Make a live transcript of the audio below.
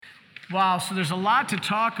Wow, so there's a lot to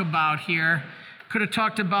talk about here. Could have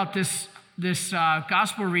talked about this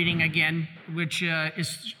gospel reading again, which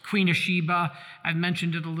is Queen of Sheba. I've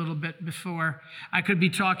mentioned it a little bit before. I could be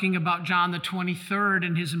talking about John the 23rd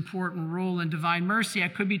and his important role in divine mercy. I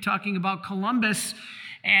could be talking about Columbus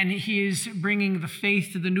and he is bringing the faith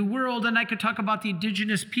to the New World. And I could talk about the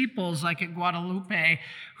indigenous peoples like at Guadalupe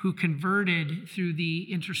who converted through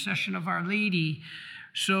the intercession of Our Lady.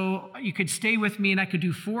 So you could stay with me and I could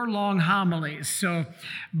do 4 long homilies.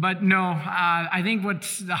 But no, I think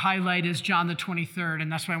what's the highlight is John the 23rd,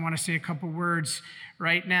 and that's why I want to say a couple words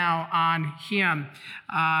right now on him.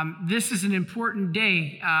 This is an important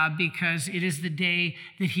day because it is the day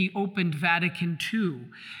that he opened Vatican II.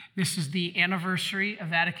 This is the anniversary of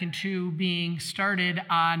Vatican II being started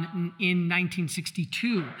in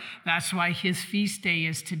 1962. That's why his feast day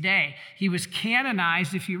is today. He was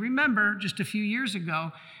canonized, if you remember, just a few years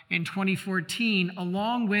ago in 2014,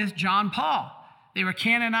 along with John Paul. They were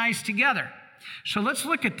canonized together. So let's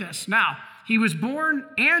look at this. Now, he was born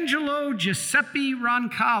Angelo Giuseppe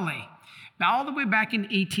Roncalli, all the way back in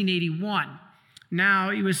 1881. Now,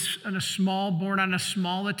 he was born on a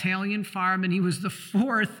small Italian farm, and he was the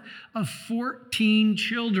 4th of 14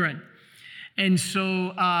 children. And so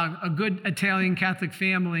a good Italian Catholic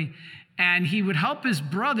family. And he would help his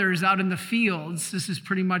brothers out in the fields. This is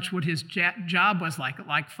pretty much what his job was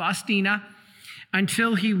like Faustina,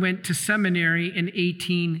 until he went to seminary in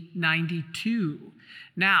 1892.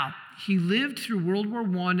 Now, he lived through World War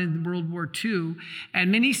I and World War II,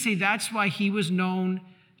 and many say that's why he was known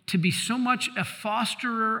to be so much a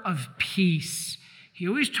fosterer of peace. He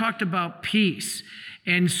always talked about peace.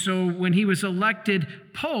 And so when he was elected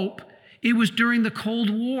Pope, it was during the Cold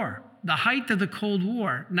War, the height of the Cold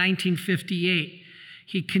War, 1958.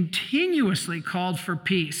 He continuously called for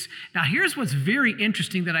peace. Now, here's what's very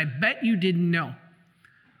interesting that I bet you didn't know.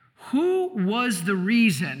 Who was the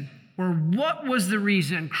reason, or what was the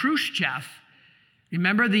reason Khrushchev,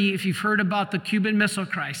 remember if you've heard about the Cuban Missile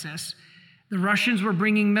Crisis, the Russians were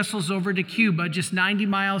bringing missiles over to Cuba, just 90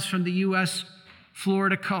 miles from the U.S.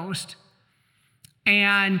 Florida coast.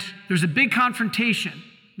 And there's a big confrontation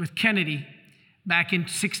with Kennedy back in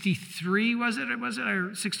 63, was it,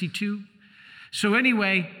 or 62? So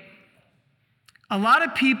anyway, a lot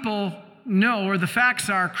of people know, or the facts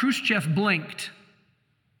are, Khrushchev blinked,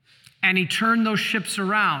 and he turned those ships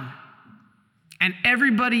around. And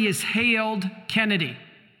everybody has hailed Kennedy.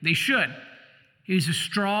 They should. He's a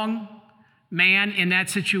strong man in that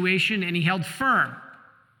situation, and he held firm.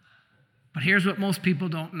 But here's what most people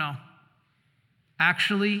don't know.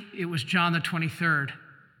 Actually, it was John the 23rd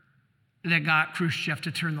that got Khrushchev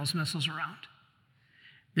to turn those missiles around.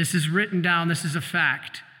 This is written down. This is a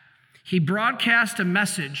fact. He broadcast a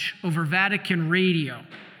message over Vatican radio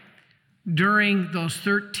during those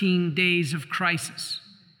 13 days of crisis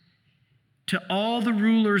to all the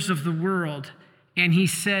rulers of the world, and he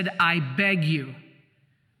said, I beg you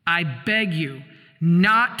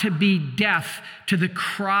not to be deaf to the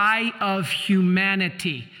cry of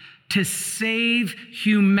humanity, to save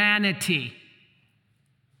humanity.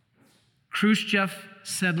 Khrushchev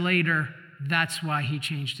said later, that's why he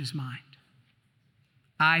changed his mind.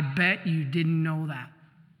 I bet you didn't know that.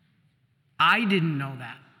 I didn't know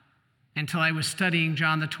that until I was studying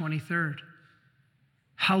John the 23rd.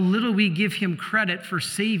 How little we give him credit for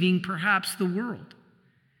saving perhaps the world.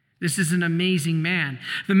 This is an amazing man.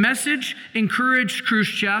 The message encouraged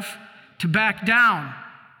Khrushchev to back down.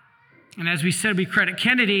 And as we said, we credit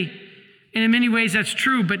Kennedy, and in many ways that's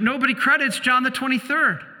true, but nobody credits John the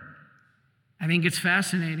 23rd. I think it's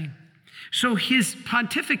fascinating. So his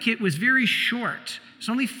pontificate was very short. It's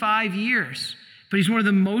only 5 years, but he's one of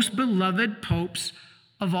the most beloved popes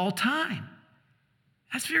of all time.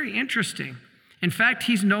 That's very interesting. In fact,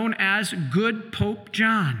 he's known as Good Pope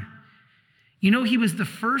John. You know, he was the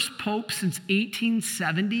first pope since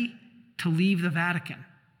 1870 to leave the Vatican.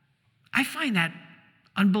 I find that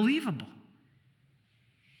unbelievable.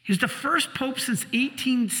 He was the first pope since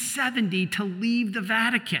 1870 to leave the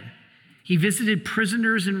Vatican. He visited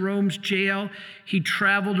prisoners in Rome's jail. He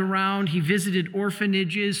traveled around. He visited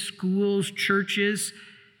orphanages, schools, churches.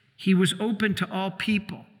 He was open to all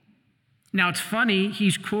people. Now, it's funny,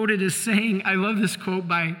 he's quoted as saying, I love this quote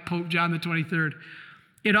by Pope John the 23rd,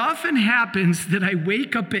 it often happens that I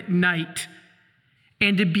wake up at night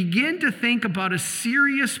and to begin to think about a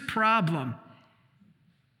serious problem,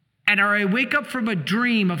 or I wake up from a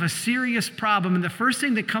dream of a serious problem, and the first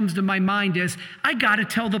thing that comes to my mind is, I got to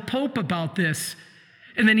tell the Pope about this.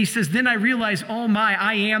 And then he says, then I realize, oh my,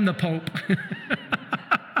 I am the Pope.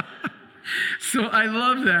 So I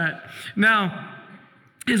love that. Now,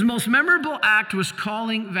 His most memorable act was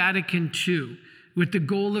calling Vatican II with the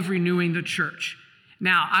goal of renewing the church.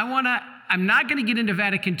 Now, I'm not going to get into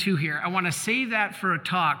Vatican II here. I want to save that for a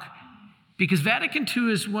talk because Vatican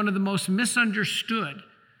II is one of the most misunderstood.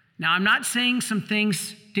 Now, I'm not saying some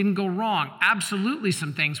things didn't go wrong. Absolutely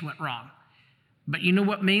some things went wrong. But you know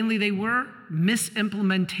what mainly they were?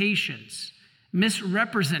 Misimplementations,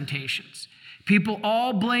 misrepresentations. People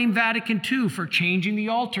all blame Vatican II for changing the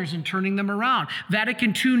altars and turning them around.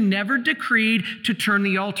 Vatican II never decreed to turn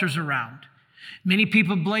the altars around. Many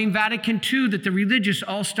people blame Vatican II that the religious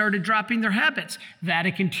all started dropping their habits.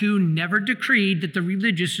 Vatican II never decreed that the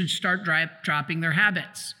religious should start dropping their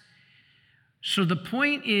habits. So the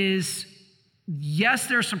point is, yes,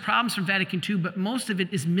 there are some problems from Vatican II, but most of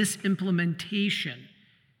it is misimplementation.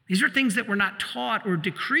 These are things that were not taught or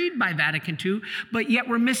decreed by Vatican II, but yet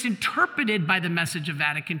were misinterpreted by the message of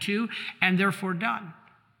Vatican II and therefore done.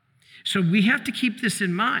 So we have to keep this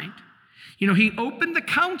in mind. You know, he opened the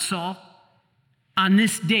council on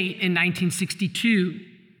this date in 1962.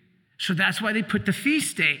 So that's why they put the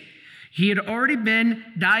feast date. He had already been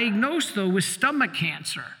diagnosed, though, with stomach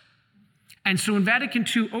cancer. And so when Vatican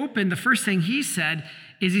II opened, the first thing he said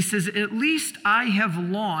is, he says, at least I have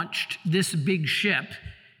launched this big ship,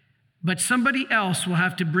 but somebody else will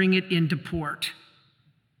have to bring it into port.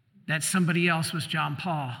 That somebody else was John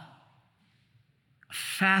Paul.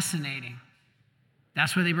 Fascinating.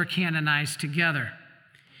 That's why they were canonized together.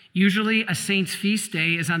 Usually a saint's feast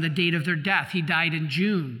day is on the date of their death. He died in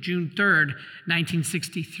June 3rd,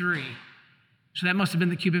 1963. So that must have been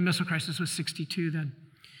the Cuban Missile Crisis was 62 then.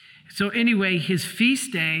 So anyway, his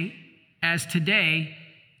feast day, as today,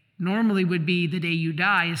 normally would be the day you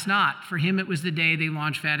die. It's not. For him, it was the day they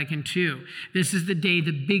launched Vatican II. This is the day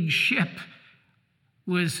the big ship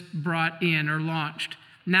was brought in or launched.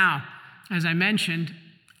 Now, as I mentioned,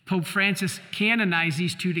 Pope Francis canonized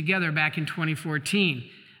these two together back in 2014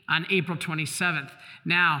 on April 27th.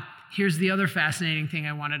 Now, here's the other fascinating thing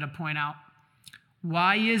I wanted to point out.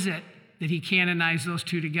 Why is it that he canonized those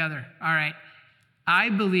two together? All right. I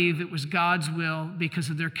believe it was God's will because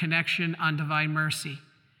of their connection on divine mercy.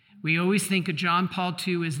 We always think of John Paul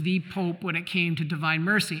II as the Pope when it came to divine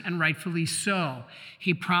mercy, and rightfully so.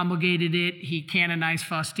 He promulgated it. He canonized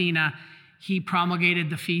Faustina. He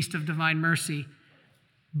promulgated the Feast of Divine Mercy.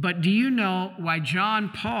 But do you know why John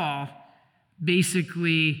Paul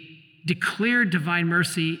basically declared divine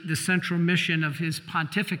mercy the central mission of his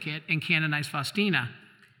pontificate and canonized Faustina?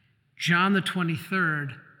 John the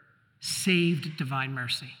 23rd saved divine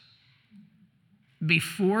mercy.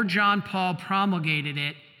 Before John Paul promulgated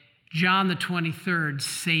it, John the 23rd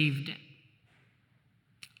saved it.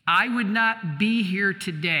 I would not be here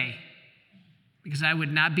today because I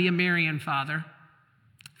would not be a Marian father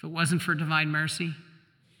if it wasn't for divine mercy.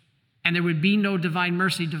 And there would be no divine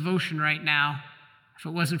mercy devotion right now if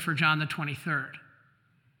it wasn't for John the 23rd.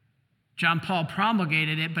 John Paul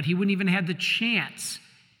promulgated it, but he wouldn't even have the chance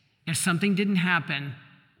if something didn't happen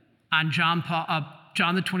on John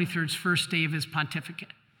the 23rd's first day of his pontificate.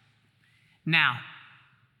 Now,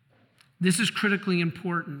 this is critically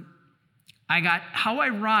important. How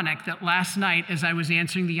ironic that last night, as I was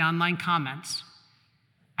answering the online comments,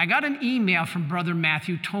 I got an email from Brother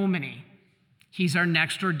Matthew Tomany. He's our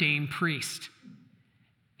next ordained priest.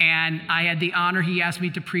 And I had the honor, he asked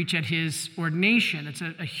me to preach at his ordination. It's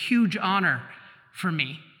a huge honor for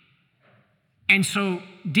me. And so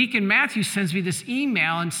Deacon Matthew sends me this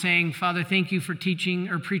email and saying, Father, thank you for teaching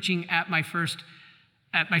or preaching at my first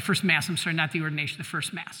Mass. I'm sorry, not the ordination, the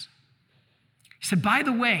first Mass. He said, by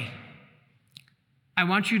the way, I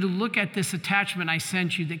want you to look at this attachment I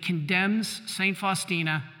sent you that condemns St.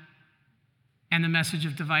 Faustina and the message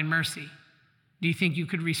of divine mercy. Do you think you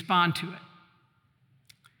could respond to it?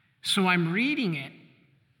 So I'm reading it,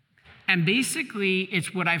 and basically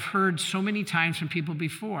it's what I've heard so many times from people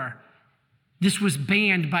before. This was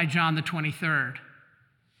banned by John the 23rd.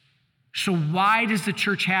 So why does the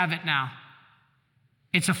church have it now?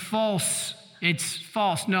 It's false.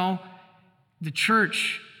 No, the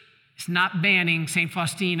church is not banning St.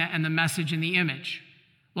 Faustina and the message and the image.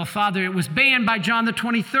 Well, Father, it was banned by John the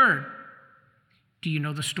 23rd. Do you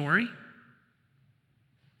know the story?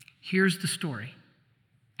 Here's the story.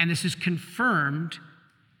 And this is confirmed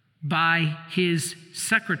by his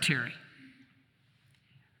secretary.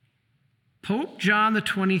 Pope John the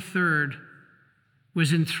 23rd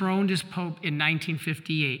was enthroned as Pope in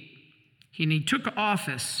 1958. And he took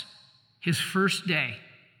office his first day.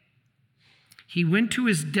 He went to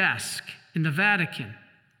his desk in the Vatican,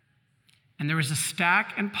 and there was a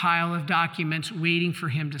stack and pile of documents waiting for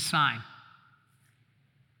him to sign.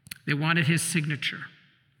 They wanted his signature.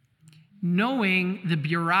 knowing the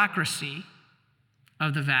bureaucracy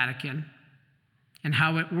of the Vatican and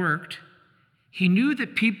how it worked, he knew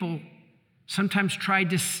that people sometimes tried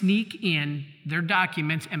to sneak in their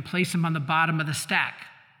documents and place them on the bottom of the stack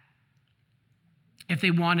if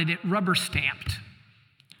they wanted it rubber stamped.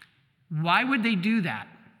 Why would they do that?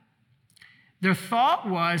 Their thought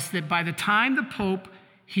was that by the time the Pope,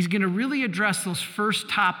 he's going to really address those first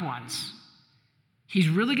top ones. He's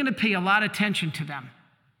really going to pay a lot of attention to them.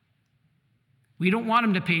 We don't want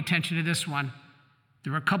him to pay attention to this one.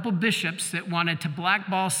 There were a couple bishops that wanted to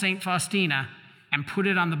blackball St. Faustina and put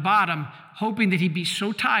it on the bottom, hoping that he'd be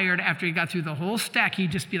so tired after he got through the whole stack,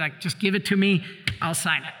 he'd just be like, just give it to me, I'll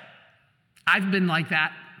sign it. I've been like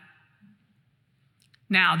that.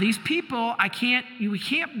 Now, these people, we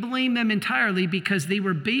can't blame them entirely because they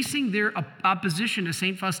were basing their opposition to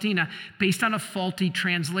St. Faustina based on a faulty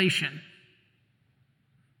translation.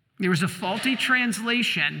 There was a faulty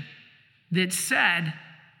translation that said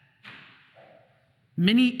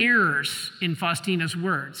many errors in Faustina's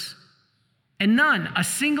words. And a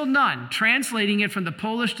single nun, translating it from the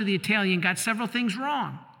Polish to the Italian, got several things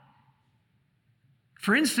wrong.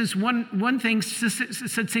 For instance, one thing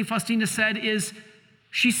St. Faustina said is,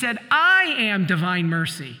 she said, I am divine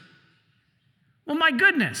mercy. Well, my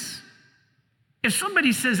goodness. If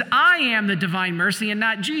somebody says, I am the divine mercy and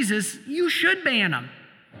not Jesus, you should ban them.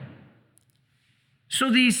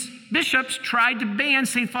 So these bishops tried to ban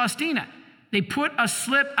St. Faustina. They put a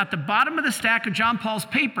slip at the bottom of the stack of John Paul's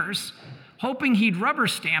papers, hoping he'd rubber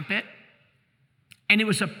stamp it, and it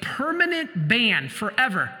was a permanent ban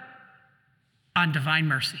forever on divine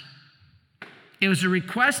mercy. It was a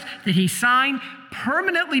request that he sign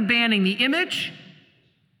permanently banning the image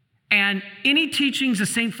and any teachings of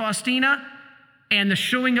St. Faustina and the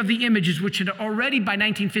showing of the images, which had already by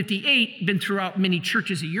 1958 been throughout many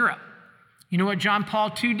churches of Europe. You know what John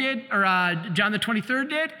Paul II did, or John the 23rd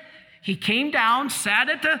did? He came down, sat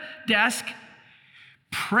at the desk,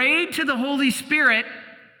 prayed to the Holy Spirit,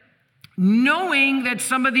 knowing that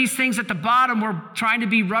some of these things at the bottom were trying to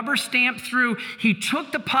be rubber stamped through. He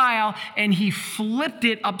took the pile and he flipped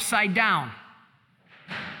it upside down.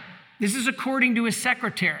 This is according to his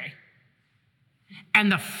secretary.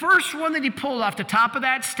 And the first one that he pulled off the top of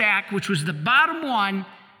that stack, which was the bottom one,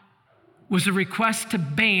 was a request to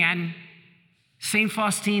ban St.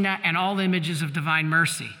 Faustina and all images of divine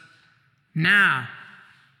mercy. Now,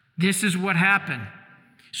 this is what happened.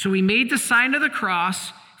 So he made the sign of the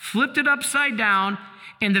cross, flipped it upside down,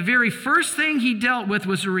 and the very first thing he dealt with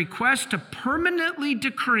was a request to permanently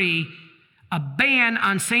decree a ban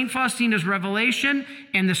on St. Faustina's revelation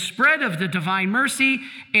and the spread of the divine mercy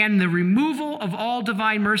and the removal of all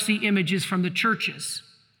divine mercy images from the churches.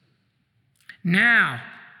 Now,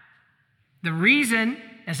 the reason,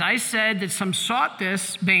 as I said, that some sought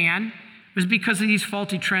this ban was because of these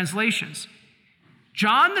faulty translations.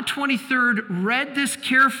 John the 23rd read this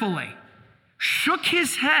carefully, shook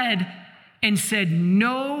his head, and said,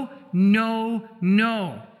 no, no,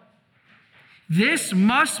 no. This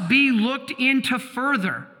must be looked into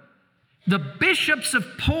further. The bishops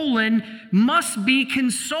of Poland must be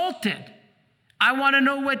consulted. I want to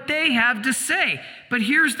know what they have to say. But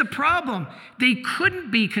here's the problem. They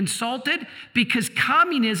couldn't be consulted because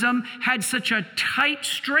communism had such a tight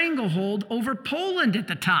stranglehold over Poland at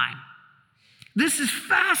the time. This is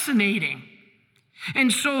fascinating.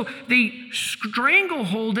 And so they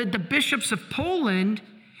strangleholded the bishops of Poland,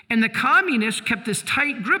 and the communists kept this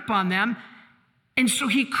tight grip on them. And so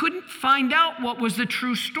he couldn't find out what was the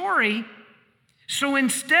true story. So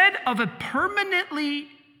instead of a permanently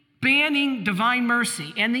banning divine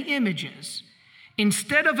mercy and the images,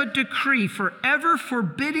 instead of a decree forever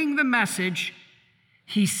forbidding the message,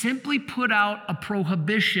 he simply put out a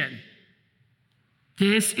prohibition.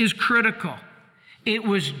 This is critical. It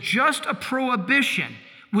was just a prohibition,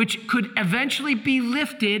 which could eventually be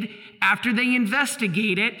lifted after they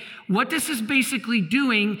investigate it. What this is basically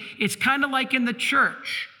doing, it's kind of like in the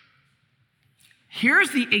church.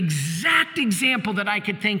 Here's the exact example that I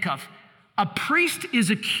could think of. A priest is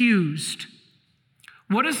accused.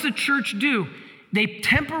 What does the church do? They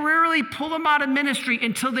temporarily pull him out of ministry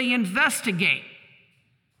until they investigate.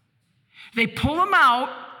 They pull him out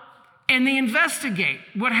and they investigate.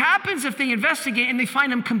 What happens if they investigate and they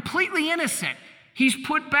find him completely innocent? He's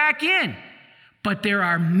put back in. But there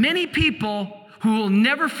are many people who will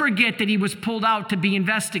never forget that he was pulled out to be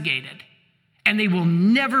investigated. And they will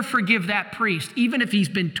never forgive that priest, even if he's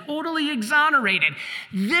been totally exonerated.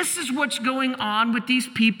 This is what's going on with these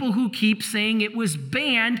people who keep saying it was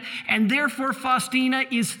banned, and therefore Faustina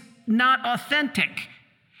is not authentic.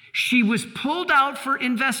 She was pulled out for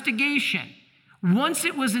investigation. Once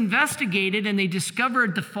it was investigated and they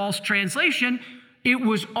discovered the false translation, it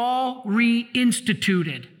was all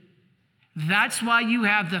reinstituted. That's why you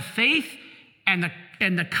have the faith and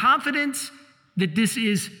the confidence that this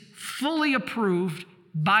is fully approved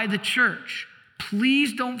by the church.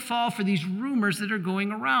 Please don't fall for these rumors that are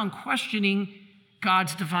going around questioning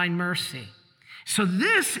God's divine mercy. So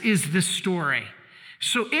this is the story.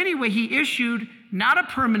 So anyway, he issued not a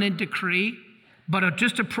permanent decree, but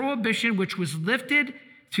just a prohibition which was lifted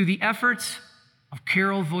through the efforts of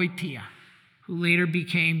Karol Wojtyła, who later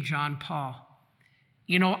became John Paul.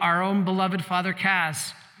 You know, our own beloved Father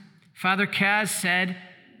Kaz. Father Kaz said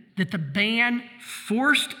that the ban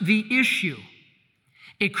forced the issue.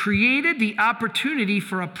 It created the opportunity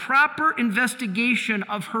for a proper investigation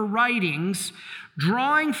of her writings,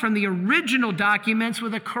 drawing from the original documents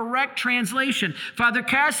with a correct translation. Father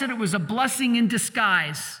Kaz said it was a blessing in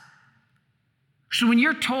disguise. So when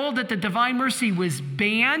you're told that the divine mercy was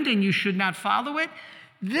banned and you should not follow it,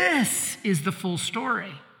 this is the full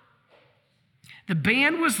story. The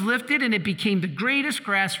ban was lifted and it became the greatest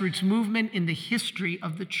grassroots movement in the history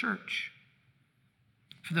of the church.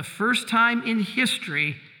 For the first time in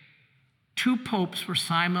history, 2 popes were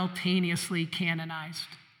simultaneously canonized.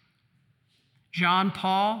 John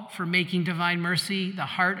Paul for making divine mercy the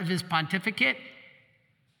heart of his pontificate,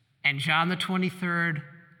 and John the 23rd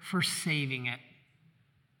for saving it.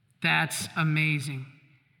 That's amazing.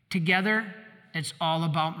 Together, it's all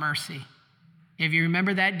about mercy. If you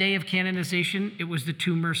remember that day of canonization, it was the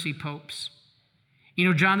 2 mercy popes. You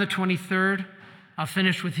know, John the 23rd, I'll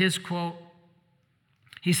finish with his quote.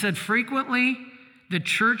 He said, "Frequently, the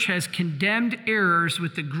church has condemned errors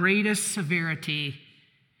with the greatest severity.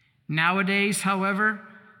 Nowadays, however,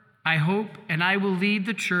 I hope and I will lead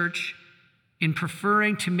the church in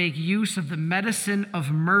preferring to make use of the medicine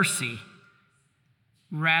of mercy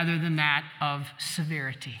rather than that of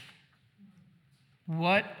severity."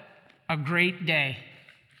 What a great day.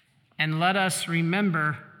 And let us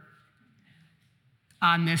remember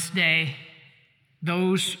on this day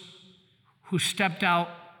those who stepped out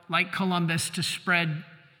like Columbus to spread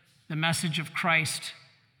the message of Christ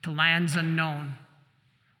to lands unknown.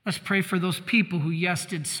 Let's pray for those people who, yes,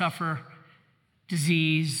 did suffer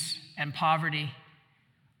disease and poverty,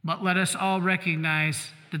 but let us all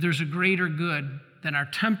recognize that there's a greater good than our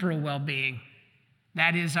temporal well-being.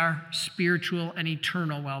 That is our spiritual and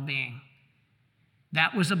eternal well-being.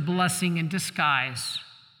 That was a blessing in disguise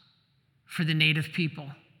for the native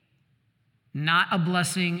people. Not a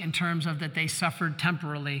blessing in terms of that they suffered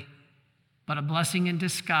temporally, but a blessing in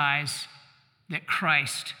disguise that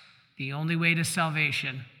Christ, the only way to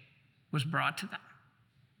salvation, was brought to them.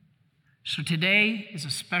 So today is a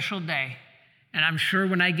special day, and I'm sure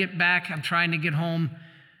when I get back, I'm trying to get home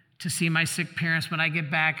to see my sick parents. When I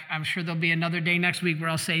get back, I'm sure there'll be another day next week where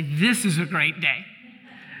I'll say, this is a great day.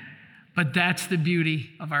 But that's the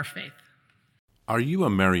beauty of our faith. Are you a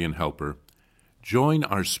Marian helper? Join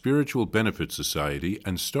our Spiritual Benefit Society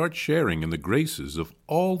and start sharing in the graces of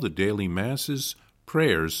all the daily masses,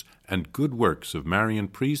 prayers, and good works of Marian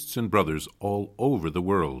priests and brothers all over the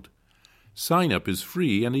world. Sign up is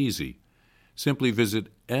free and easy. Simply visit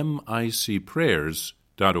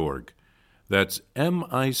micprayers.org. That's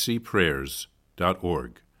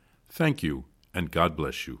micprayers.org. Thank you, and God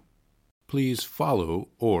bless you. Please follow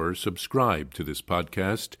or subscribe to this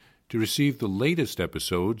podcast to receive the latest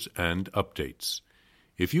episodes and updates.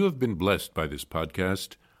 If you have been blessed by this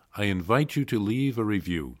podcast, I invite you to leave a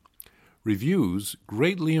review. Reviews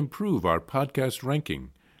greatly improve our podcast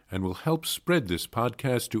ranking and will help spread this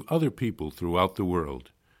podcast to other people throughout the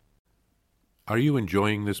world. Are you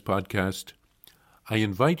enjoying this podcast? I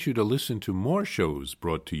invite you to listen to more shows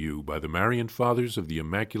brought to you by the Marian Fathers of the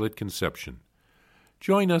Immaculate Conception.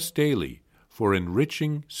 Join us daily for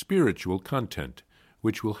enriching spiritual content,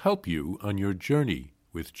 which will help you on your journey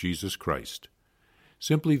with Jesus Christ.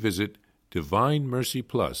 Simply visit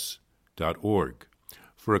DivineMercyPlus.org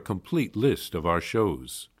for a complete list of our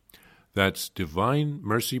shows. That's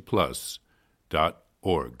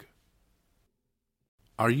DivineMercyPlus.org.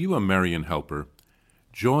 Are you a Marian helper?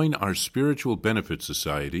 Join our Spiritual Benefit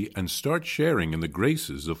Society and start sharing in the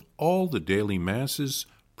graces of all the daily masses,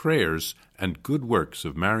 prayers, and good works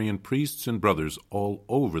of Marian priests and brothers all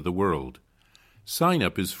over the world. Sign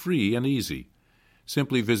up is free and easy.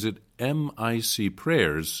 Simply visit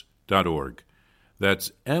micprayers.org.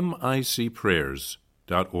 That's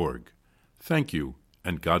micprayers.org. Thank you,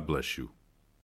 and God bless you.